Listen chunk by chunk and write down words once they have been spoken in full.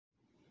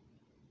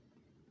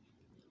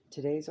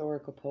Today's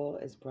Oracle poll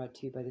is brought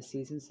to you by the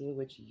Seasons of the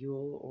Witch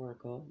Yule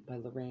Oracle by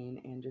Lorraine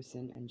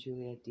Anderson and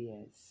Juliet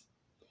Diaz.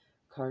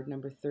 Card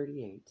number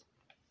 38,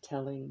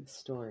 Telling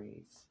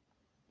Stories.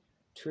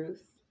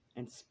 Truth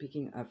and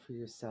speaking up for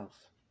yourself.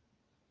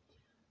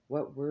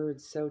 What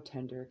words so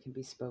tender can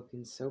be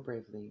spoken so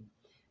bravely,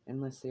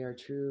 unless they are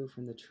true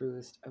from the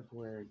truest of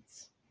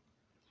words?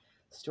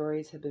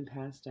 Stories have been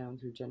passed down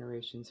through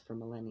generations for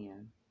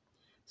millennia.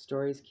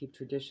 Stories keep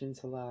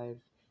traditions alive,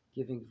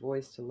 giving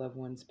voice to loved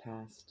ones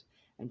past,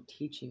 and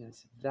teaching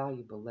us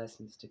valuable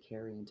lessons to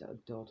carry into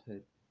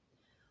adulthood.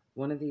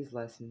 One of these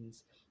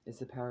lessons is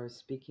the power of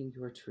speaking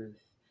your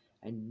truth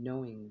and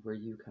knowing where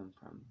you come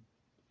from.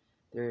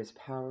 There is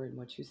power in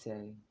what you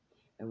say,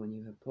 and when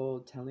you have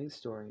pulled telling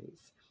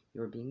stories,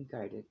 you are being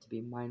guided to be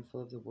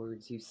mindful of the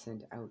words you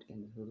send out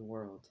into the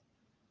world.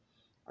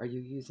 Are you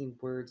using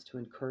words to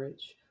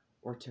encourage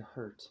or to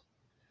hurt?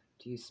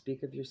 Do you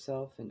speak of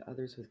yourself and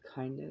others with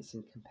kindness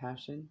and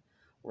compassion,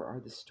 or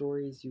are the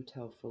stories you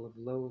tell full of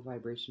low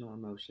vibrational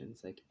emotions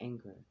like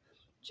anger,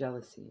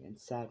 jealousy, and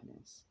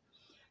sadness?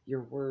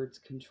 Your words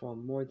control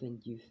more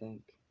than you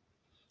think.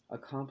 A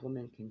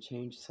compliment can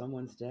change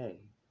someone's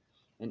day.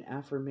 An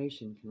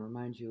affirmation can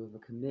remind you of a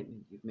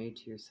commitment you've made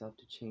to yourself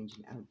to change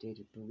an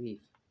outdated belief.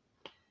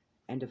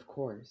 And of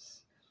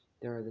course,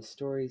 there are the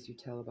stories you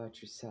tell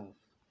about yourself.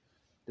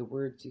 The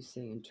words you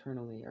say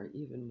internally are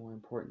even more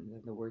important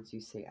than the words you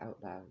say out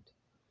loud.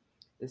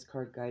 This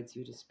card guides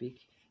you to speak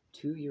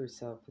to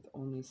yourself with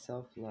only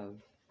self-love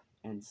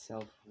and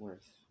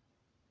self-worth.